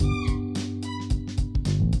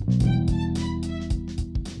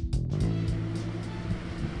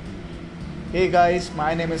Hey guys,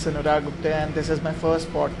 my name is Anurag Gupta and this is my first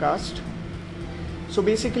podcast. So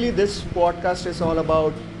basically, this podcast is all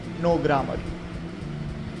about no grammar.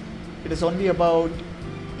 It is only about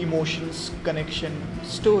emotions, connection,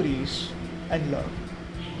 stories, and love.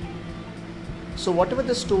 So, whatever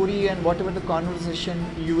the story and whatever the conversation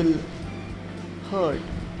you will heard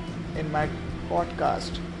in my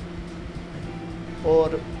podcast or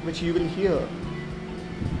which you will hear,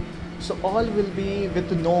 so all will be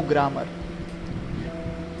with no grammar.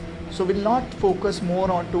 So we'll not focus more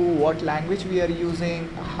on to what language we are using,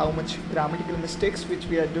 how much grammatical mistakes which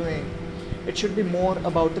we are doing. It should be more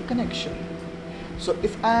about the connection. So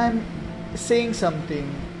if I'm saying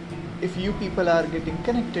something, if you people are getting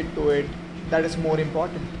connected to it, that is more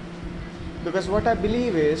important. Because what I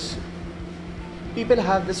believe is people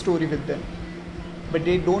have the story with them, but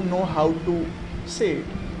they don't know how to say it.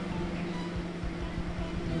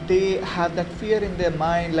 They have that fear in their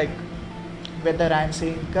mind, like whether I'm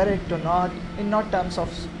saying correct or not, in not terms of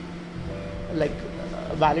like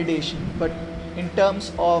validation, but in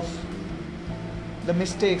terms of the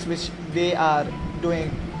mistakes which they are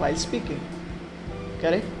doing while speaking.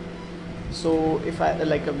 Correct? So if I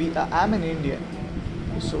like I'm an Indian,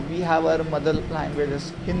 so we have our mother language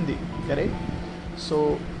as Hindi. Correct?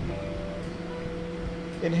 So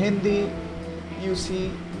in Hindi, you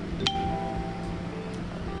see.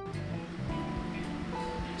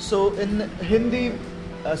 So in Hindi,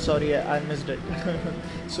 sorry, I missed it.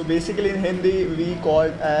 So basically in Hindi, we call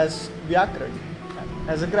it as Vyakran,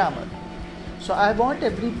 as a grammar. So I want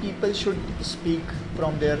every people should speak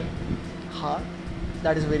from their heart.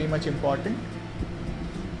 That is very much important.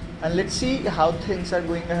 And let's see how things are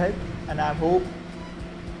going ahead. And I hope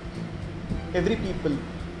every people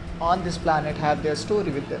on this planet have their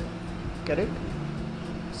story with them. Correct?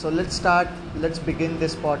 So let's begin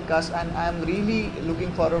this podcast, and I'm really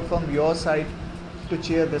looking forward from your side to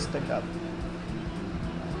cheer this thing up.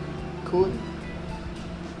 Cool.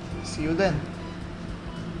 See you then.